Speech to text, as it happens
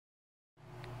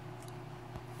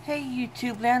Hey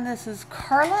YouTube land, this is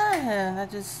Carla, and I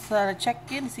just thought I'd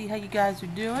check in to see how you guys are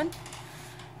doing.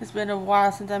 It's been a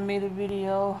while since I made a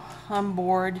video. I'm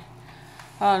bored.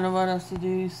 I don't know what else to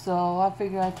do, so I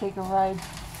figured I'd take a ride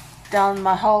down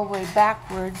my hallway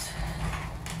backwards,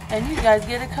 and you guys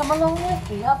get to come along with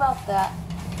me. How about that?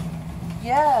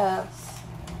 Yes.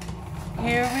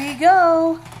 Here we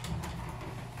go.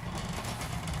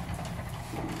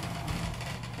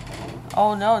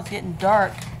 Oh no, it's getting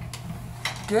dark.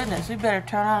 Goodness, we better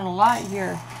turn on the light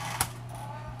here.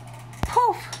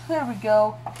 Poof! There we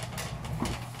go.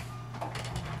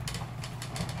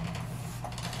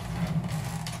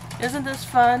 Isn't this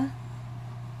fun?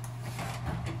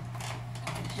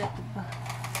 Shut the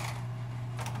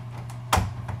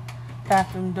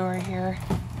bathroom door here.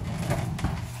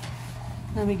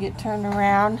 Let me get turned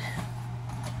around.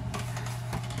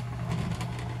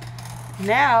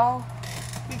 Now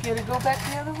we get to go back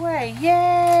the other way.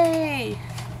 Yay!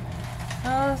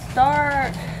 Oh, it's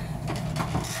dark.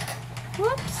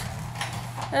 Whoops.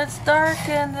 It's dark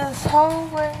in this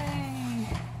hallway.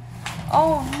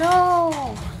 Oh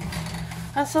no.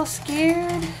 I'm so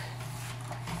scared.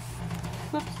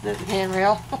 Whoops, there's the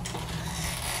handrail.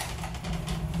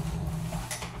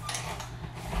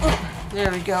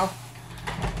 There we go.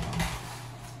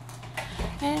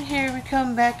 And here we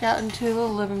come back out into the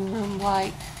living room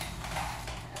light.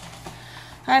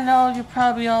 I know you're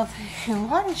probably all thinking,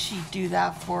 why did she do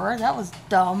that for her? That was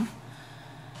dumb.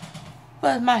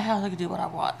 But in my house, I can do what I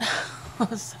want.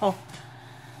 So,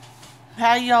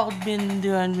 how y'all been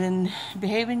doing? Been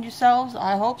behaving yourselves?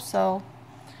 I hope so.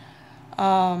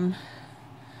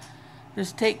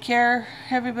 Just take care,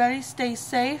 everybody. Stay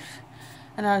safe.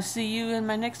 And I'll see you in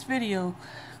my next video.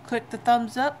 Click the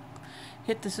thumbs up.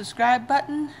 Hit the subscribe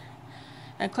button.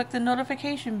 And click the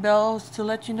notification bells to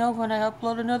let you know when I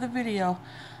upload another video.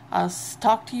 I'll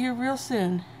talk to you real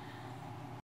soon.